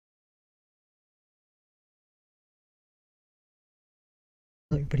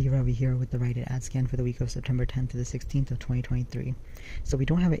Hello everybody, Ravi here with the Rite Aid AD SCAN for the week of September 10th to the 16th of 2023. So we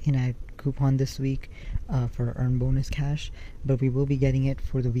don't have an in-app coupon this week for Earn Bonus Cash, but we will be getting it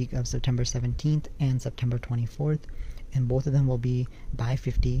for the week of September 17th and September 24th, and both of them will be buy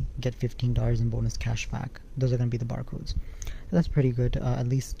 50, get $15 in bonus cash back. Those are going to be the barcodes. So that's pretty good. At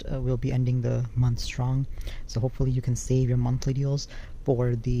least we'll be ending the month strong, so hopefully you can save your monthly deals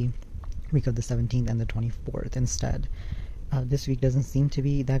for the week of the 17th and the 24th instead. This week doesn't seem to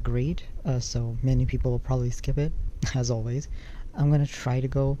be that great, so many people will probably skip it, as always. I'm going to try to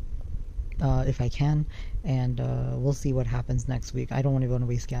go if I can, and we'll see what happens next week. I don't want to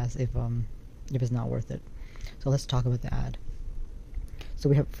waste gas if it's not worth it. So let's talk about the ad. So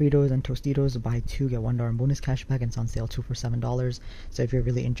we have Fritos and Tostitos, buy 2, get $1 in bonus cash back, and it's on sale 2 for $7. So if you're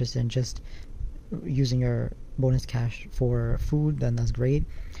really interested in just using your bonus cash for food, then that's great.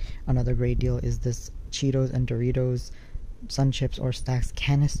 Another great deal is this Cheetos and Doritos Sun Chips or Stacks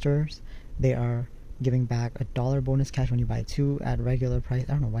canisters. They are giving back $1 bonus cash when you buy 2 at regular price.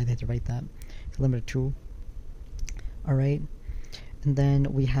 I don't know why they had to write that. It's limited 2. Alright. And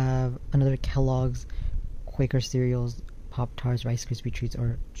then we have another Kellogg's Quaker cereals, Pop-Tarts, Rice Krispie Treats,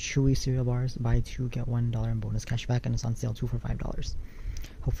 or Chewy cereal bars. Buy 2, get $1 in bonus cash back, and it's on sale 2 for $5.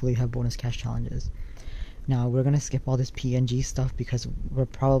 Hopefully you have bonus cash challenges. Now we're gonna skip all this PNG stuff because we're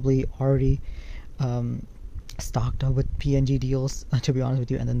probably already stocked up with PNG deals, to be honest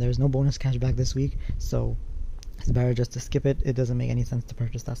with you, and then there's no bonus cash back this week, so it's better just to skip it. It doesn't make any sense to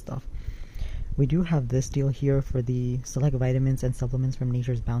purchase that stuff. We do have this deal here for the select vitamins and supplements from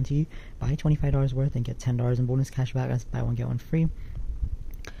Nature's Bounty. Buy $25 worth and get $10 in bonus cash back. That's buy one get one free,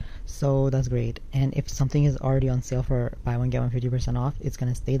 so that's great. And if something is already on sale for buy one get one 50% off, it's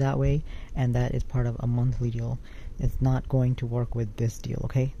going to stay that way, and that is part of a monthly deal. It's not going to work with this deal,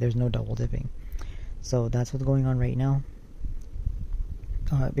 okay? There's no double dipping. So that's what's going on right now.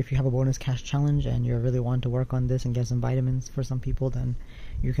 If you have a bonus cash challenge and you really want to work on this and get some vitamins for some people, then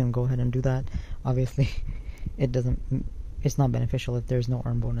you can go ahead and do that. Obviously, it's not beneficial if there's no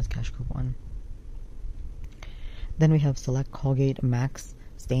earn bonus cash coupon. Then we have select Colgate Max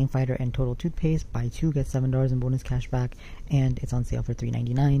Stain Fighter and Total Toothpaste. Buy 2, get $7 in bonus cash back, and it's on sale for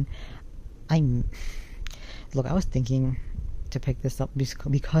 $3.99. Look, I was thinking to pick this up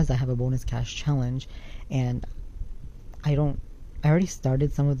because I have a bonus cash challenge, and I already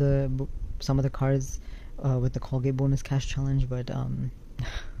started some of the cards with the Colgate bonus cash challenge, but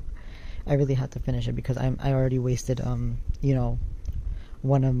I really had to finish it because I already wasted one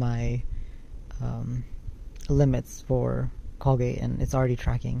of my limits for Colgate, and it's already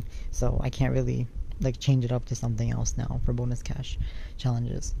tracking, so I can't really change it up to something else now for bonus cash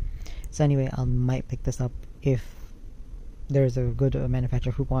challenges. So anyway, I might pick this up if there's a good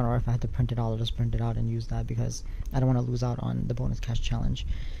manufacturer coupon, or if I have to print it out, I'll just print it out and use that because I don't want to lose out on the bonus cash challenge.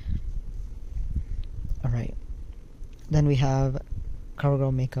 Alright. Then we have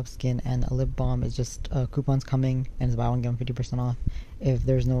CoverGirl Makeup Skin and a Lip Balm. It's just coupons coming, and it's buy one get one 50% off. If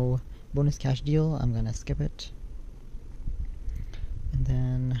there's no bonus cash deal, I'm gonna skip it. And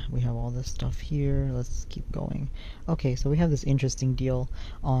then we have all this stuff here. Let's keep going. Okay, so we have this interesting deal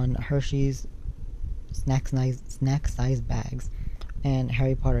on Hershey's snack size bags and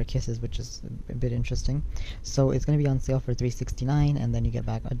Harry Potter Kisses, which is a bit interesting. So it's going to be on sale for $3.69, and then you get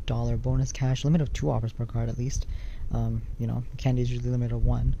back $1 bonus cash. Limit of 2 offers per card at least. Candy is usually limit of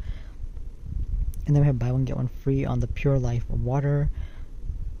 1. And then we have buy one get one free on the Pure Life water.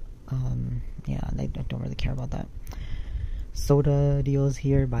 Yeah, I don't really care about that. Soda deals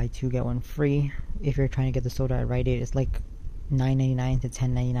here, buy 2 get 1 free. If you're trying to get the soda at Rite Aid, it's like $9.99 to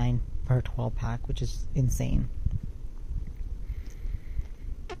 $10.99 per 12 pack, which is insane.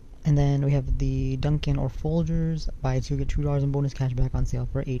 And then we have the Dunkin' or Folgers, buy 2 get $2 in bonus cash back, on sale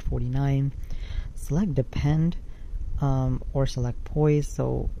for $8.49. Select Depend or Select Poise.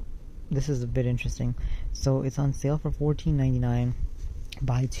 So this is a bit interesting. So it's on sale for $14.99.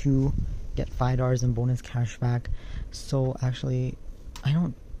 Buy 2 get $5 in bonus cash back. So actually, I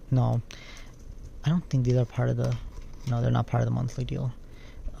don't think these are part of the. No, they're not part of the monthly deal.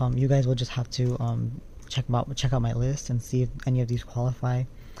 You guys will just have to check out my list and see if any of these qualify.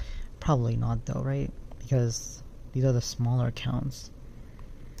 Probably not though, right? Because these are the smaller accounts.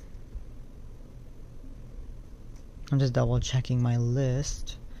 I'm just double checking my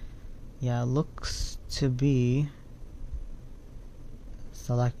list. Yeah, it looks to be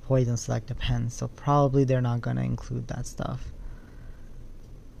Select Poise and Select Depends, so probably they're not gonna include that stuff.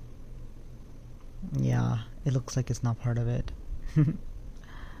 Yeah, it looks like it's not part of it.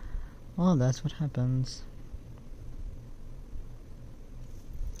 Well, that's what happens.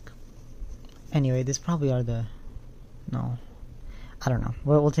 Anyway, these probably are the... No. I don't know.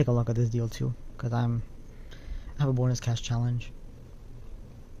 We'll take a look at this deal too, because I have a bonus cash challenge.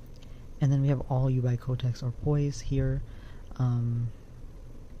 And then we have all you buy Kotex or Poise here.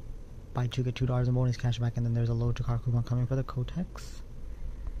 Buy 2 get $2 in bonus cash back, and then there's a load to car coupon coming for the Kotex.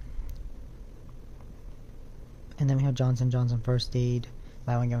 And then we have Johnson & Johnson First Aid,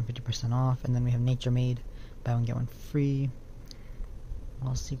 buy one get one 50% off. And then we have Nature Made, buy one get one free.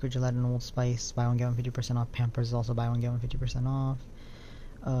 All Secret, Gillette, and Old Spice, buy one get one 50% off. Pampers is also buy one get one 50% off.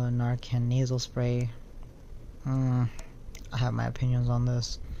 Narcan nasal spray. I have my opinions on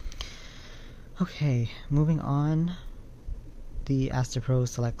this. Okay, moving on. The Astepro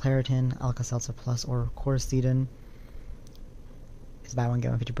Select Claritin, Alka-Seltzer Plus, or Coricidin is buy one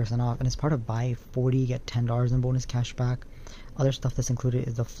get one 50% off, and it's part of buy 40 get $10 in bonus cash back. Other stuff that's included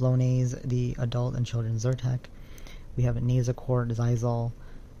is the Flonase, the Adult and Children's Zyrtec. We have Nasacort, Xyzal,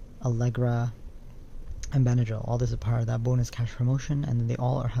 Allegra, and Benadryl. All this is part of that bonus cash promotion, and they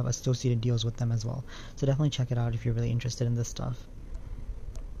all have associated deals with them as well. So definitely check it out if you're really interested in this stuff.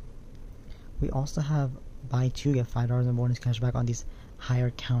 We also have buy 2 get $5 in bonus cash back on these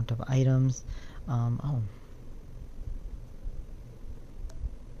higher count of items.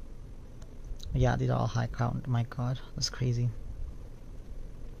 Yeah, these are all high count. My god, that's crazy.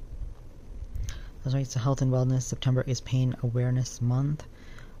 That's right, so Health and Wellness. September is Pain Awareness Month.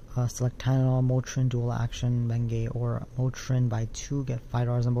 Select Tylenol, Motrin, Dual Action, Bengay, or Motrin. Buy 2 get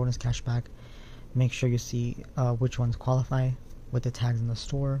 $5 in bonus cash back. Make sure you see which ones qualify with the tags in the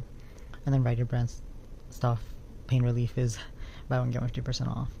store. And then Rite Aid brand stuff, pain relief is buy one get 50%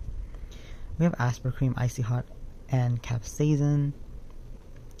 off. We have Aspercream, Icy Hot, and Capsaicin.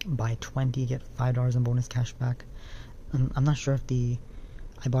 Buy 20 get $5 in bonus cash back. I'm not sure if the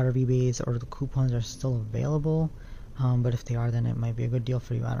Ibotta rebates or the coupons are still available, but if they are, then it might be a good deal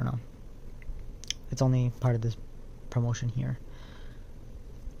for you. I don't know. It's only part of this promotion here.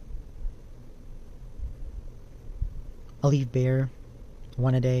 Aleve Bear,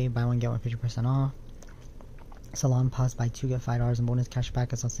 1 a day, buy one get one 50% off. Salon Pass, buy 2 get $5 in bonus cash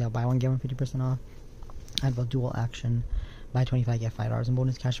back. It's on sale, buy one get one 50% off. Advil Dual Action, buy 25 get $5 in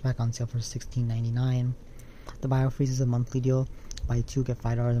bonus cash back, on sale for $16.99. The BioFreeze is a monthly deal, buy 2 get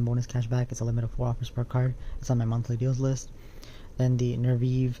 $5 in bonus cash back. It's a limit of 4 offers per card. It's on my monthly deals list. Then the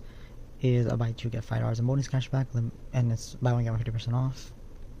Nervive is a buy 2 get $5 in bonus cash back, and it's buy one get one 50% off.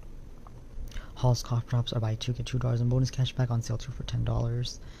 Hall's Cough Drops are buy 2 get $2 in bonus cash back, on sale 2 for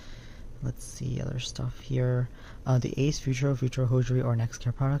 $10. Let's see other stuff here. The Ace Futuro Hosiery or Next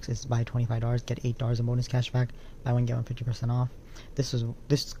Care products is buy $25 get $8 in bonus cash back, buy one get one 50% off.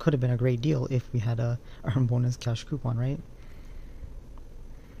 This could have been a great deal if we had a earn bonus cash coupon, right?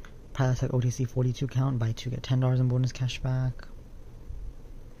 Prilosec OTC 42 count, buy 2 get $10 in bonus cash back.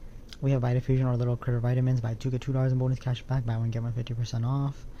 We have Vitafusion or Little Critter Vitamins, buy 2 get $2 in bonus cash back, buy one get one 50%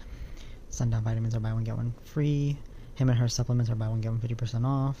 off. Sundown Vitamins are buy one get one free. Him and Her supplements are buy one get one 50%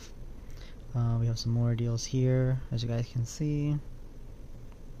 off. We have some more deals here, as you guys can see.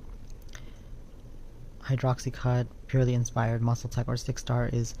 Hydroxycut, Purely Inspired, Muscle Tech, or 6-Star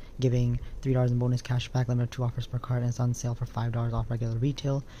is giving $3 in bonus cash back, limit of 2 offers per card, and it's on sale for $5 off regular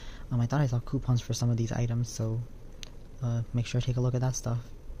retail. I thought I saw coupons for some of these items, so make sure to take a look at that stuff.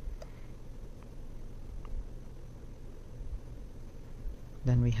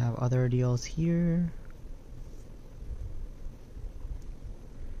 Then we have other deals here.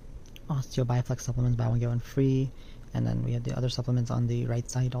 Osteo Bioflex supplements, buy one get one free. And then we have the other supplements on the right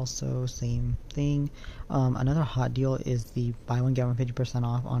side also, same thing. Another hot deal is the buy one get one 50%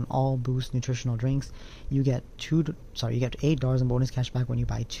 off on all Boost nutritional drinks. You get $8 in bonus cash back when you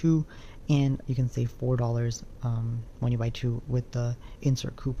buy 2, and you can save $4 when you buy 2 with the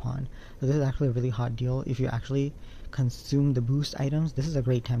insert coupon. So this is actually a really hot deal. If you actually consume the Boost items, this is a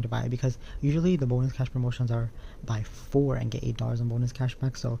great time to buy, because usually the bonus cash promotions are buy 4 and get $8 in bonus cash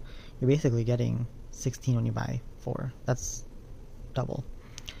back. So you're basically getting 16 when you buy 4. That's double.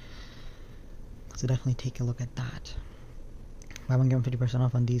 So definitely take a look at that. Buy one get one 50%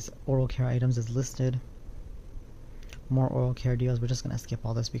 off on these oral care items is listed. More oral care deals. We're just gonna skip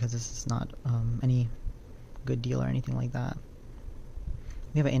all this because this is not any good deal or anything like that.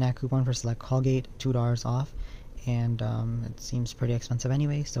 We have an in-app coupon for select Colgate, $2 off, and it seems pretty expensive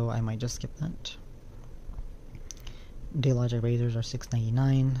anyway, so I might just skip that. Daylogic razors are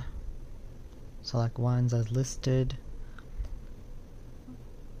 $6.99. Select ones as listed.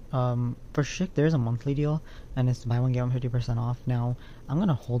 For Schick, there's a monthly deal, and it's buy one get one 50% off. Now, I'm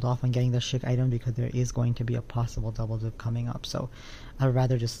gonna hold off on getting the Schick item because there is going to be a possible double dip coming up, so I'd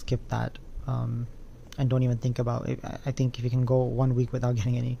rather just skip that and don't even think about it. I think if you can go 1 week without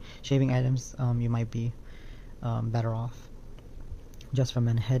getting any shaving items, you might be better off. just for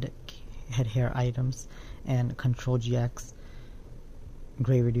men head hair items, and Control GX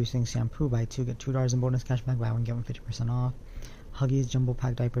gray reducing shampoo. Buy 2 get $2 in bonus cashback. Buy 1 get 1 50% off. Huggies jumbo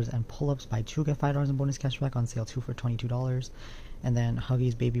pack diapers and pull-ups. Buy 2 get $5 in bonus cashback, on sale 2 for $22. And then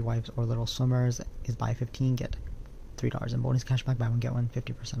Huggies baby wipes or little swimmers is buy 15 get $3 in bonus cashback. Buy 1 get 1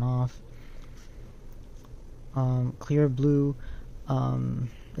 50% off. Clear blue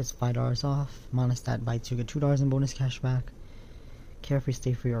is $5 off. Monostat buy 2 get $2 in bonus cashback. Carefree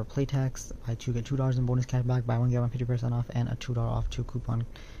Stay Free or Playtex buy 2 get $2 in bonus cashback. Buy 1 get 1 50% off, and a $2 off 2 coupon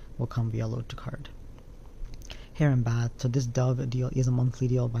will come via load to card. Hair and bath. So this Dove deal is a monthly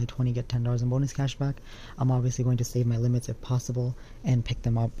deal. Buy 20 get $10 in bonus cashback. I'm obviously going to save my limits if possible and pick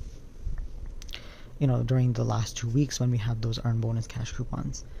them up, you know, during the last 2 weeks when we have those earn bonus cash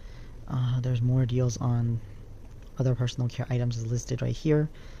coupons. There's more deals on other personal care items is listed right here.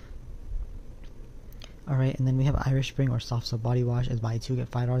 Alright, and then we have Irish Spring or Soft Soap Body Wash is buy 2 get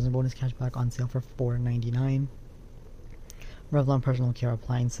 $5 in bonus cashback, on sale for $4.99. Revlon Personal Care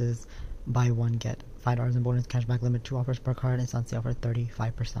Appliances buy 1 get $5 in bonus cashback, limit 2 offers per card. It's on sale for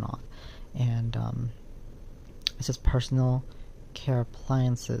 35% off. And it says personal care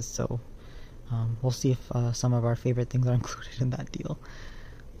appliances, so we'll see if some of our favorite things are included in that deal.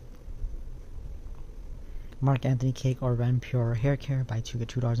 Marc Anthony Cake or Ren Pure Hair Care, buy 2 get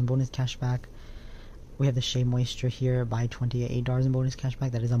 $2 in bonus cashback. We have the Shea Moisture here, buy 20 get $8 in bonus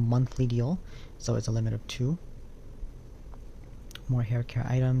cashback. That is a monthly deal, so it's a limit of 2. More hair care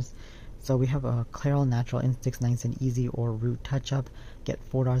items. So we have a Clairol Natural Instincts Nice and Easy or Root Touch Up. Get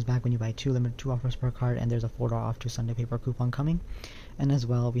 $4 back when you buy 2, limit 2 offers per card, and there's a $4 off 2 Sunday paper coupon coming. And as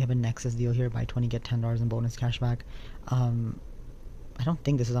well, we have a Nexus deal here, buy 20 get $10 in bonus cashback. I don't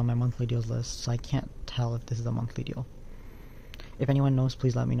think this is on my monthly deals list, so I can't tell if this is a monthly deal. If anyone knows,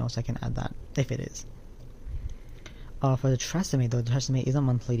 please let me know so I can add that, if it is. For the Tresemme, though, the Tresemme is a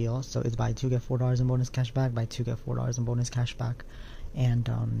monthly deal, so it's buy 2 get $4 in bonus cashback, buy 2 get $4 in bonus cashback. And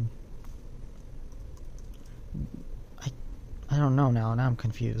I don't know now I'm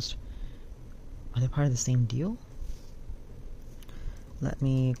confused. Are they part of the same deal? Let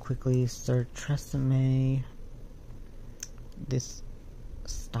me quickly search Tresemme. This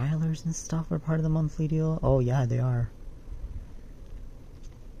stylers and stuff are part of the monthly deal. Oh yeah, they are.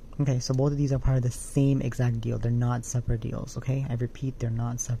 Okay, so both of these are part of the same exact deal. They're not separate deals, okay? I repeat, they're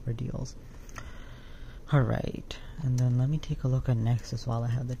not separate deals. Alright, and then let me take a look at Nexus while I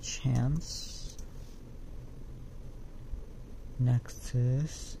have the chance.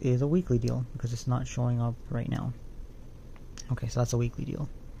 Nexus is a weekly deal because it's not showing up right now. Okay, so that's a weekly deal.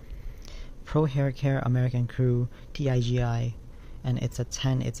 Pro Hair Care, American Crew, TIGI, and it's a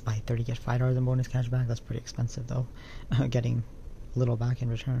 10. It's buy 30 get $5 in bonus cashback. That's pretty expensive though. Getting little back in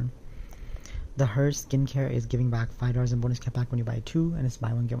return. The Hers Skincare is giving back $5 in bonus cashback when you buy 2, and it's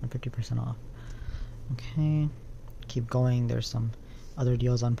buy 1 get 1 50% off. Okay, keep going. There's some other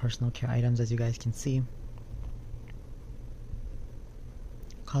deals on personal care items, as you guys can see.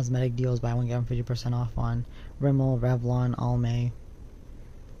 Cosmetic deals, buy 1 get 1 50% off on Rimmel, Revlon, Almay.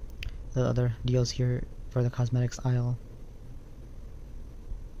 The other deals here for the cosmetics aisle.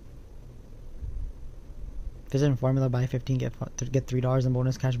 Visit Formula buy 15 get $3 in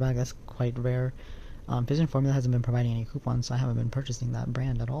bonus cashback. That's quite rare. Visit Formula hasn't been providing any coupons, so I haven't been purchasing that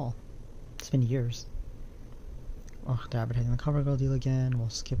brand at all. It's been years. Oh, they're advertising the CoverGirl deal again. We'll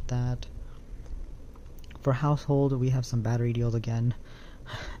skip that. For household, we have some battery deals again.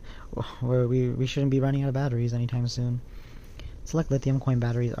 Where we shouldn't be running out of batteries anytime soon. Select lithium coin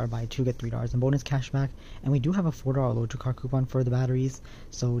batteries are buy 2 get $3 in bonus cashback, and we do have a $4 load to car coupon for the batteries,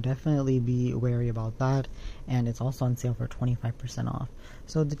 so definitely be wary about that. And it's also on sale for 25% off.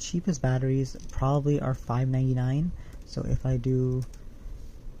 So the cheapest batteries probably are $5.99. So if I do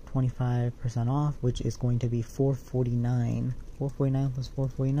 25% off, which is going to be $4.49. $4.49 plus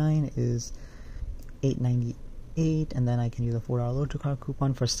 $4.49 is $8.98, and then I can use a $4 load to car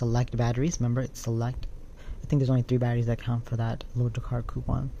coupon for select batteries. Remember, it's select. I think there's only 3 batteries that count for that load to card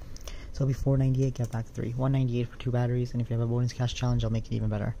coupon. So it'll be $4.98, get back 3. $1.98 for 2 batteries, and if you have a bonus cash challenge, I'll make it even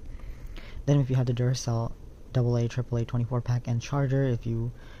better. Then if you have the Duracell AA, AAA 24-pack and charger, if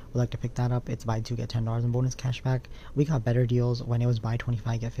you would like to pick that up, it's buy 2 get $10 in bonus cashback. We got better deals when it was buy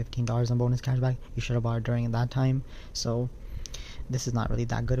 25 get $15 in bonus cashback. You should have bought it during that time. So this is not really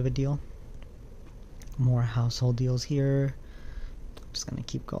that good of a deal. More household deals here. I'm just gonna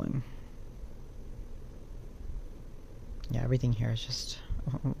keep going. Yeah, everything here is just,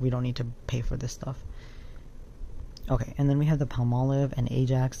 we don't need to pay for this stuff. Okay, and then we have the Palmolive and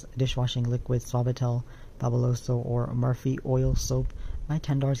Ajax dishwashing liquid Suavitel, Fabuloso, or Murphy oil soap buy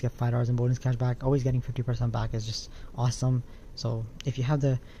 $10, get $5 in bonus cash back. Always getting 50% back is just awesome. So if you have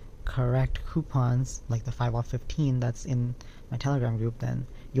the correct coupons, like the 5 off 15 that's in my Telegram group, then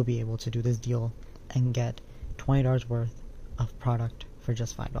you'll be able to do this deal and get $20 worth of product for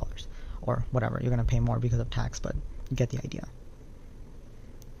just $5 or whatever. You're going to pay more because of tax, but you get the idea.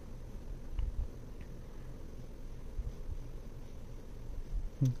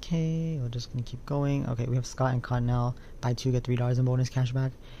 Okay, we're just gonna keep going. Okay, we have Scott and Cottonelle. Buy 2, get $3 in bonus cash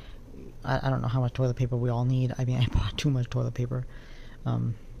back. I don't know how much toilet paper we all need. I mean, I bought too much toilet paper. I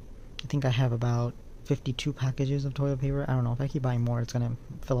think I have about 52 packages of toilet paper. I don't know, if I keep buying more, it's gonna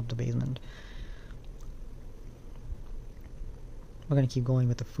fill up the basement. We're gonna keep going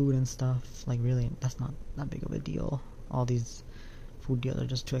with the food and stuff. Like, really, that's not that big of a deal. All these food deals are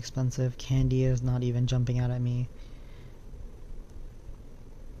just too expensive. Candy is not even jumping out at me.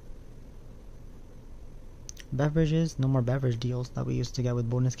 Beverages, no more beverage deals that we used to get with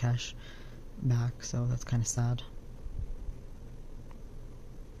bonus cash back, so that's kind of sad.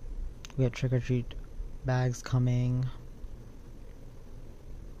 We have trick or treat bags coming.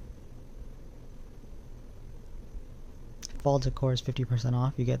 Fall decor is 50%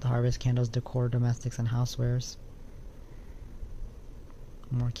 off. You get the harvest candles, decor, domestics, and housewares.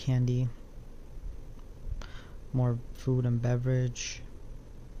 More candy. More food and beverage.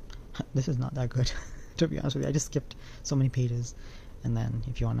 This is not that good. To be honest with you, I just skipped so many pages. And then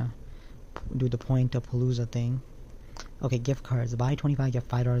if you want to do the Point-A-Palooza thing. Okay, gift cards. Buy 25, get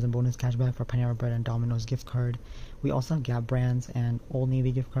 $5 in bonus cash back for Panera Bread and Domino's gift card. We also have Gap Brands and Old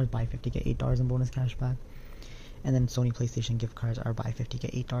Navy gift cards. Buy 50, get $8 in bonus cash back. And then Sony PlayStation gift cards are buy 50,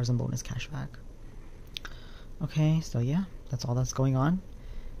 get $8 in bonus cash back. Okay, so yeah, that's all that's going on.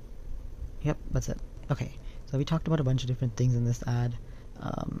 Yep, that's it. Okay, so we talked about a bunch of different things in this ad.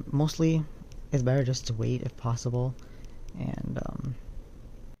 Mostly, it's better just to wait if possible, and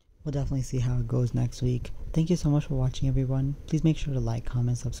we'll definitely see how it goes next week. Thank you so much for watching, everyone. Please make sure to like,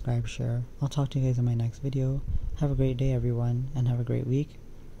 comment, subscribe, share. I'll talk to you guys in my next video. Have a great day, everyone, and have a great week.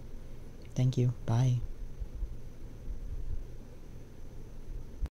 Thank you. Bye.